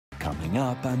Coming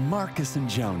up on Marcus and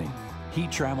Joni, he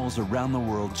travels around the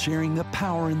world sharing the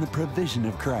power and the provision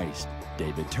of Christ.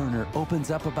 David Turner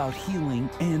opens up about healing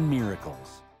and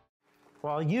miracles.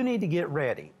 Well, you need to get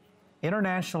ready.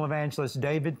 International evangelist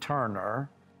David Turner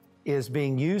is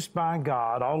being used by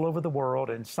God all over the world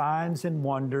in signs and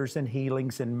wonders and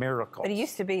healings and miracles. But he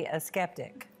used to be a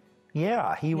skeptic.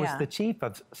 Yeah, he was the chief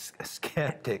of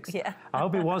skeptics. Yeah. I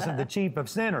hope he wasn't the chief of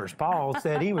sinners. Paul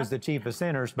said he was the chief of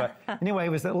sinners, but anyway, he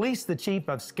was at least the chief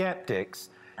of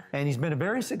skeptics. And he's been a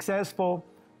very successful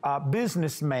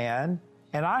businessman,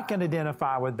 and I can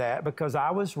identify with that because I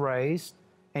was raised,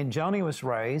 and Joni was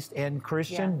raised in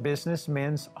Christian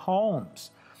businessmen's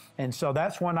homes. And so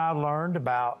that's when I learned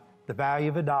about the value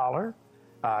of a dollar,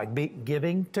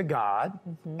 giving to God,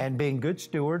 and being good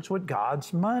stewards with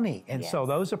God's money. And so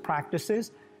those are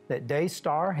practices that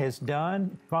Daystar has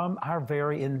done from our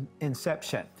very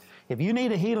inception. If you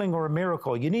need a healing or a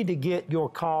miracle, you need to get your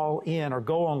call in or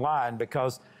go online,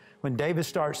 because when David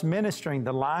starts ministering,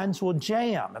 the lines will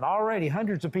jam, and already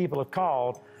hundreds of people have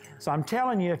called. So I'm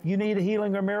telling you, if you need a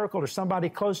healing or miracle, or somebody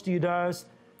close to you does,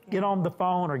 get on the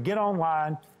phone or get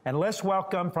online, and let's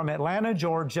welcome from Atlanta,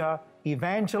 Georgia,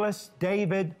 Evangelist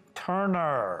David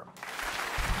Turner.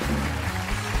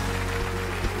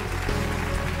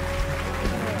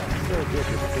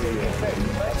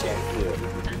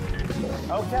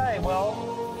 Okay,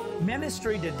 well,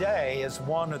 Ministry Today is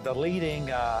one of the leading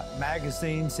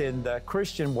magazines in the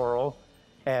Christian world,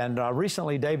 and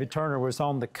recently David Turner was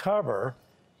on the cover,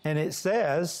 and it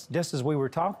says, just as we were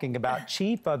talking about,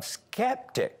 Chief of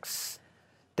Skeptics.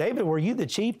 David, were you the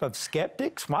chief of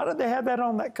skeptics? Why did they have that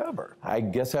on that cover? I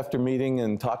guess after meeting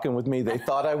and talking with me, they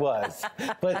thought I was.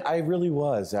 But I really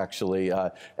was, actually.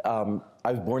 I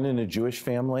was born in a Jewish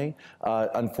family.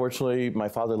 Unfortunately, my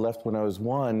father left when I was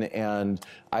 1, and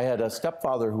I had a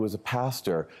stepfather who was a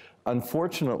pastor.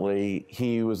 Unfortunately,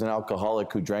 he was an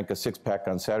alcoholic who drank a 6-pack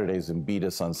on Saturdays and beat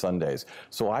us on Sundays.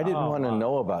 So I didn't want to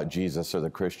know about Jesus or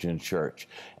the Christian church.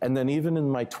 And then even in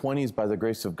my 20s, by the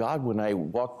grace of God, when I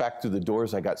walked back through the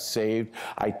doors, I got saved,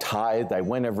 I tithed, I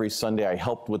went every Sunday, I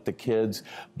helped with the kids.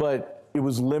 But it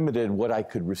was limited what I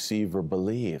could receive or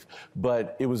believe.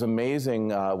 But it was amazing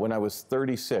when I was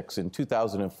 36 in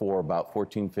 2004, about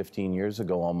 14, 15 years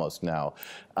ago almost now,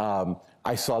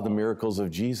 I saw the miracles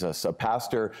of Jesus. A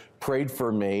pastor prayed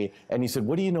for me, and he said,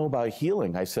 "What do you know about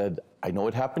healing?" I said, "I know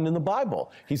it happened in the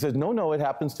Bible." He said, no, it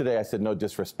happens today." I said, "No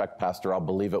disrespect, Pastor, I'll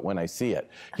believe it when I see it."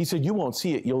 He said, "You won't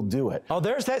see it, you'll do it." Oh,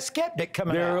 there's that skeptic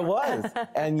coming out. There it was.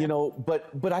 And, you know,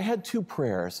 but I had 2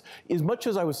 prayers. As much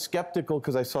as I was skeptical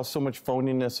because I saw so much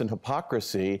phoniness and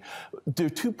hypocrisy, there are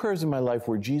 2 prayers in my life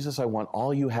where, Jesus, I want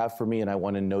all you have for me, and I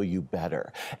want to know you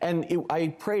better. And I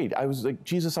prayed. I was like,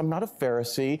 Jesus, I'm not a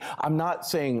Pharisee. I'm not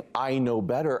saying I know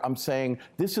better. I'm saying,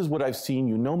 this is what I've seen.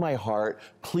 You know my heart.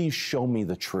 Please show me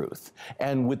the truth.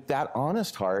 And with that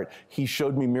honest heart, he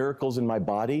showed me miracles in my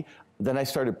body. Then I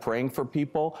started praying for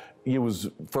people.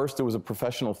 First, there was a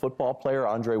professional football player,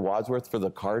 Andre Wadsworth, for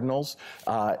the Cardinals.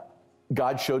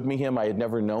 God showed me him. I had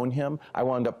never known him. I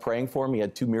wound up praying for him. He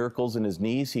had 2 miracles in his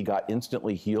knees. He got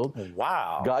instantly healed.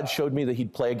 Wow. God showed me that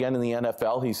he'd play again in the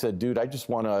NFL. He said, "Dude, I just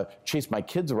want to chase my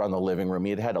kids around the living room." He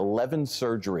had had 11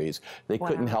 surgeries. They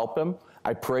couldn't help him.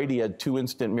 I prayed. He had 2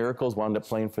 instant miracles, wound up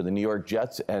playing for the New York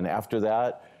Jets. And after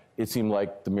that, it seemed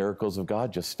like the miracles of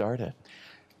God just started.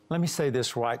 Let me say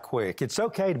this right quick. It's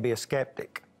okay to be a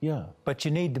skeptic. Yeah. But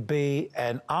you need to be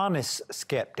an honest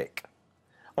skeptic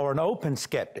or an open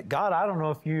skeptic. God, I don't know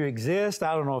if you exist.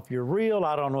 I don't know if you're real.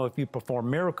 I don't know if you perform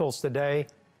miracles today.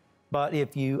 But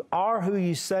if you are who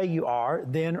you say you are,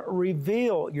 then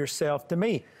reveal yourself to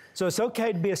me. So it's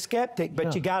okay to be a skeptic,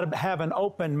 but you got to have an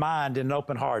open mind and an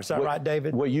open heart. Is that right,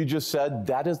 David? What you just said,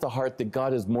 that is the heart that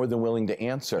God is more than willing to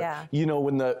answer. Yeah. You know,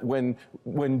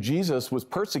 when Jesus was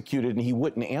persecuted and he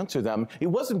wouldn't answer them, it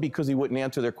wasn't because he wouldn't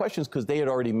answer their questions, because they had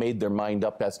already made their mind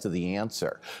up as to the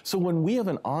answer. So when we have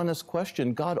an honest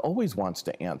question, God always wants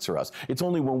to answer us. It's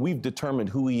only when we've determined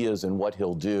who he is and what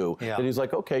he'll do that he's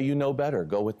like, okay, you know better,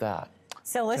 go with that.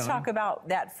 So let's talk about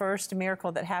that first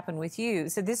miracle that happened with you.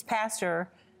 So this pastor,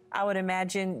 I would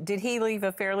imagine, did he leave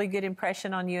a fairly good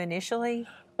impression on you initially?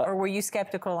 Or were you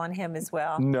skeptical on him as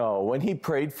well? No, when he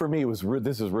prayed for me,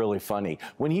 this is really funny.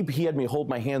 When he had me hold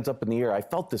my hands up in the air, I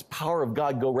felt this power of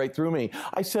God go right through me.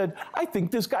 I said, I think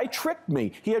this guy tricked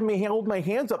me. He had me hold my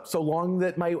hands up so long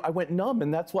that I went numb,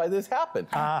 and that's why this happened.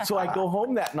 So I go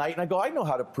home that night, and I go, I know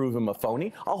how to prove him a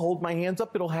phony. I'll hold my hands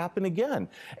up, it'll happen again.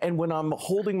 And when I'm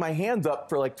holding my hands up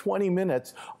for like 20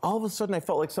 minutes, all of a sudden I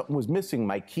felt like something was missing,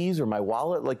 my keys or my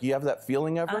wallet, like you have that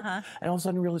feeling ever? And all of a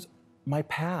sudden I realized, my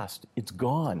past, it's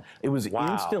gone. It was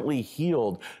Wow. instantly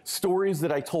healed. Stories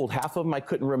that I told, half of them I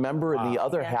couldn't remember, and the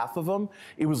other half of them,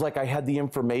 it was like I had the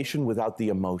information without the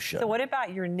emotion. So what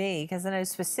about your knee? Because I know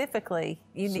specifically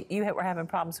you were having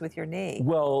problems with your knee.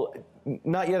 Well,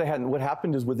 not yet. I hadn't. What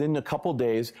happened is within a couple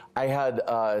days, I had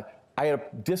a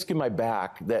disc in my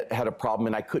back that had a problem,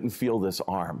 and I couldn't feel this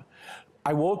arm.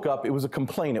 I woke up, it was a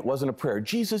complaint, it wasn't a prayer.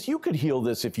 Jesus, you could heal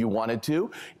this if you wanted to.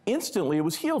 Instantly, it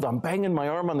was healed. I'm banging my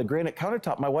arm on the granite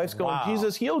countertop. My wife's going, Wow.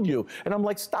 Jesus healed you. And I'm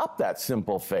like, stop that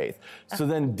simple faith. So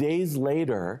then days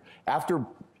later, after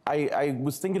I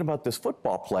was thinking about this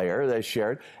football player that I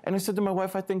shared, and I said to my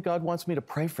wife, I think God wants me to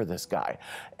pray for this guy.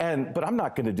 But I'm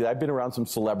not going to do that. I've been around some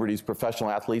celebrities, professional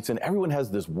athletes, and everyone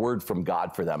has this word from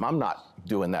God for them. I'm not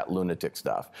doing that lunatic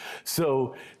stuff.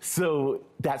 So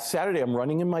that Saturday, I'm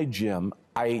running in my gym.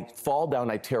 I fall down,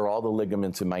 I tear all the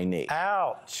ligaments in my knee.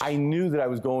 Ouch. I knew that I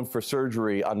was going for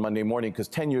surgery on Monday morning because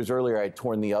 10 years earlier I had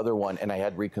torn the other one and I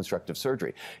had reconstructive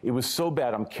surgery. It was so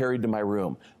bad I'm carried to my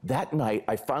room. That night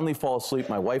I finally fall asleep.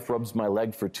 My wife rubs my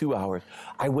leg for 2 hours.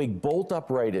 I wake bolt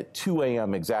upright at 2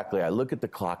 a.m. exactly. I look at the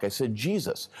clock. I said,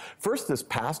 Jesus, first this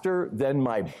pastor, then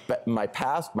my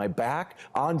past, my back,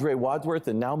 Andre Wadsworth,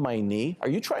 and now my knee. Are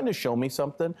you trying to show me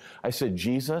something? I said,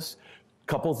 Jesus,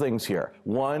 couple things here.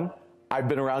 One, I've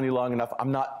been around you long enough.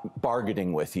 I'm not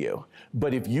bargaining with you.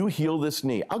 But if you heal this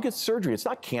knee, I'll get surgery. It's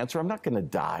not cancer. I'm not going to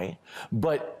die.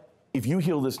 But if you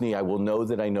heal this knee, I will know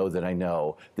that I know that I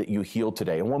know that you healed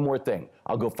today. And one more thing,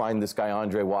 I'll go find this guy,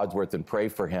 Andre Wadsworth, and pray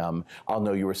for him. I'll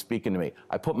know you were speaking to me.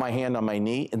 I put my hand on my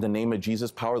knee. In the name of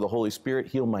Jesus, power of the Holy Spirit,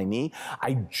 heal my knee.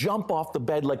 I jump off the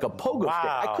bed like a pogo stick.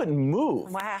 I couldn't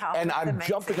move. Wow, And that's I'm amazing.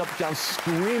 jumping up and down,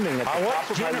 screaming at the top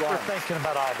What's of my Jennifer lungs. thinking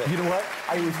about all this? You know what?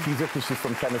 I always tease her because she's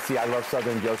from Tennessee. I love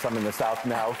Southern jokes. I'm in the South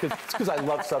now. It's because I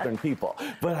love Southern people.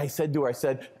 But I said to her, I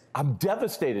said, I'm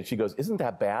devastated. She goes, isn't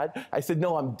that bad? I said,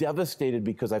 no, I'm devastated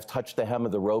because I've touched the hem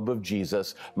of the robe of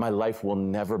Jesus. My life will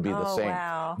never be the same.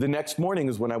 Wow. The next morning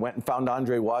is when I went and found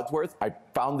Andre Wadsworth. I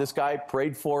found this guy,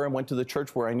 prayed for him, went to the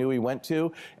church where I knew he went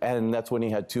to, and that's when he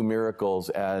had 2 miracles.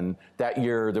 And that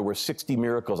year, there were 60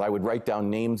 miracles. I would write down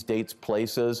names, dates,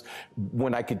 places,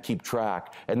 when I could keep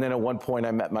track. And then at one point,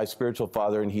 I met my spiritual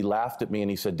father, and he laughed at me, and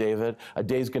he said, David, a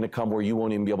day's going to come where you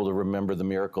won't even be able to remember the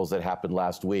miracles that happened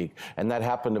last week. And that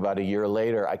happened about a year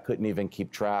later. I couldn't even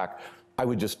keep track. I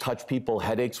would just touch people,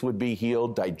 headaches would be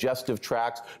healed, digestive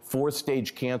tracts,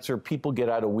 4th-stage cancer, people get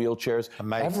out of wheelchairs,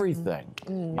 Amazing. everything.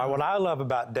 What I love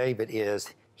about David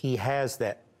is he has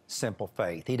that simple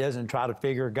faith. He doesn't try to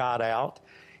figure God out.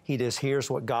 He just hears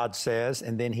what God says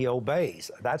and then he obeys.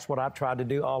 That's what I've tried to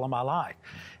do all of my life.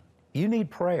 You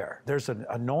need prayer. There's an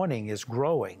anointing is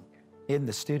growing in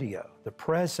the studio. The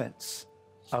presence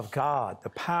of God, the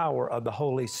power of the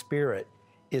Holy Spirit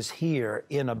is here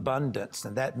in abundance,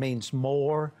 and that means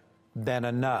more than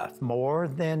enough, more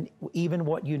than even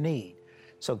what you need.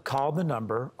 So call the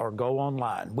number or go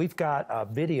online. We've got a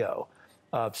video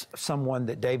of someone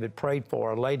that David prayed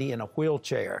for, a lady in a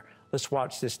wheelchair. Let's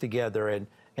watch this together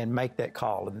and make that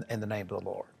call in the name of the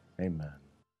Lord. Amen.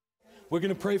 We're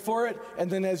going to pray for it,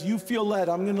 and then as you feel led,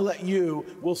 I'm going to let you,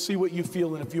 we'll see what you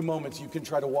feel in a few moments. You can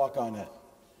try to walk on it.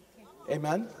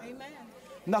 Amen? Amen.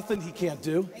 Nothing he can't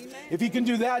do. Amen. If he can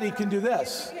do that, he can do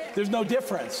this. There's no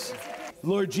difference.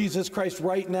 Lord Jesus Christ,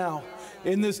 right now,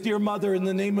 in this dear mother, in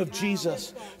the name of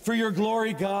Jesus, for your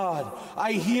glory, God,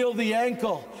 I heal the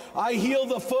ankle. I heal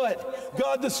the foot.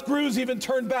 God, the screws even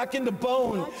turned back into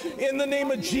bone. In the name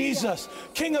of Jesus,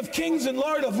 King of kings and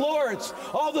Lord of lords,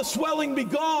 all the swelling be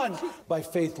gone. By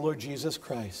faith, Lord Jesus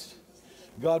Christ.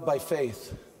 God, by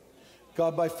faith.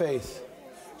 God, by faith.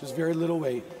 Just very little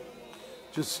weight.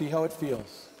 Just see how it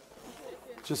feels.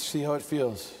 Just see how it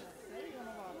feels.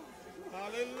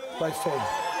 By faith.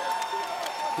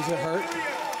 Does it hurt?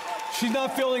 She's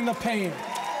not feeling the pain.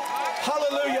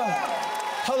 Hallelujah.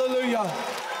 Hallelujah.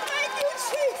 Thank you,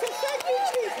 Jesus. Thank you,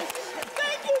 Jesus.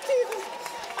 Thank you, Jesus.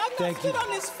 I've not stood on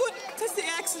this foot since the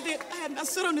accident. I have not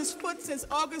stood on this foot since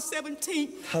August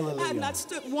 17th. Hallelujah. I have not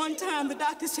stood one time. The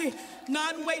doctor said,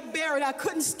 non-weight bearing. I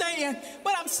couldn't stand.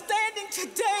 But I'm standing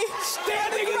today.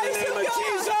 Standing in the grace name of God.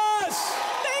 Jesus.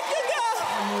 Thank you,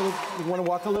 God. You want to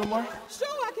walk a little more? Sure,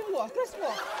 I can walk. Let's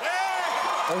walk.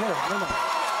 Right here. No.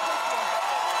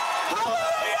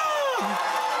 Hallelujah!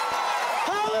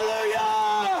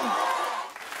 Hallelujah!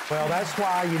 Well, that's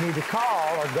why you need to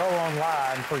call or go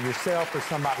online for yourself or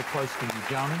somebody close to you,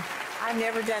 Joni. I've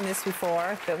never done this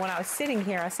before, but when I was sitting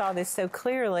here, I saw this so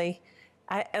clearly.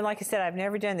 And like I said, I've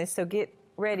never done this, so get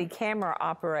ready, camera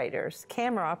operators.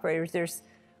 Camera operators,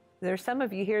 there's some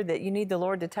of you here that you need the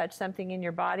Lord to touch something in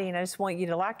your body, and I just want you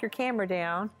to lock your camera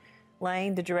down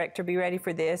Lane, the director, be ready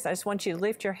for this. I just want you to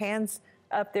lift your hands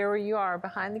up there where you are,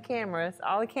 behind the cameras.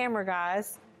 All the camera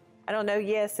guys. I don't know,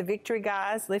 yes, the victory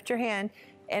guys, lift your hand.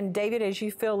 And David, as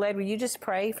you feel led, will you just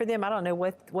pray for them? I don't know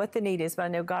what the need is, but I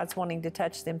know God's wanting to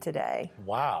touch them today.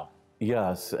 Wow.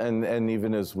 Yes, and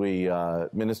even as we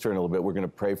minister in a little bit, we're going to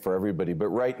pray for everybody. But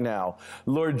right now,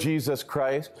 Lord Jesus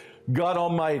Christ, God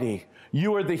Almighty,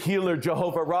 you are the healer,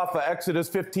 Jehovah Rapha, Exodus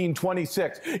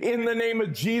 15:26. In the name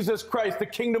of Jesus Christ, the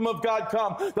kingdom of God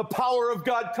come, the power of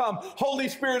God come, Holy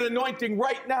Spirit anointing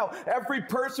right now. Every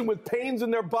person with pains in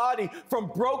their body, from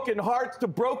broken hearts to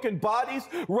broken bodies,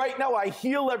 right now I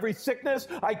heal every sickness.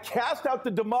 I cast out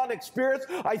the demonic spirits.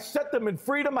 I set them in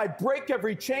freedom. I break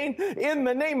every chain in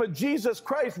the name of Jesus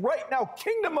Christ. Right now,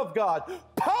 kingdom of God,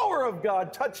 power of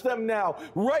God, touch them now.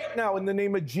 Right now, in the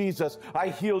name of Jesus, I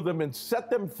heal them and set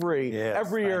them free. Yes,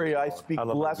 Every area I Lord. speak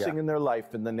Hallelujah. blessing in their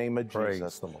life in the name of Praise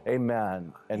Jesus. the Lord.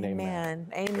 Amen and Amen.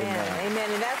 amen. Amen.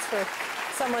 Amen. And that's for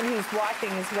someone who's watching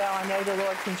as well. I know the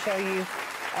Lord can show you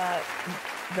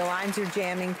the lines are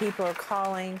jamming, people are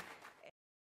calling.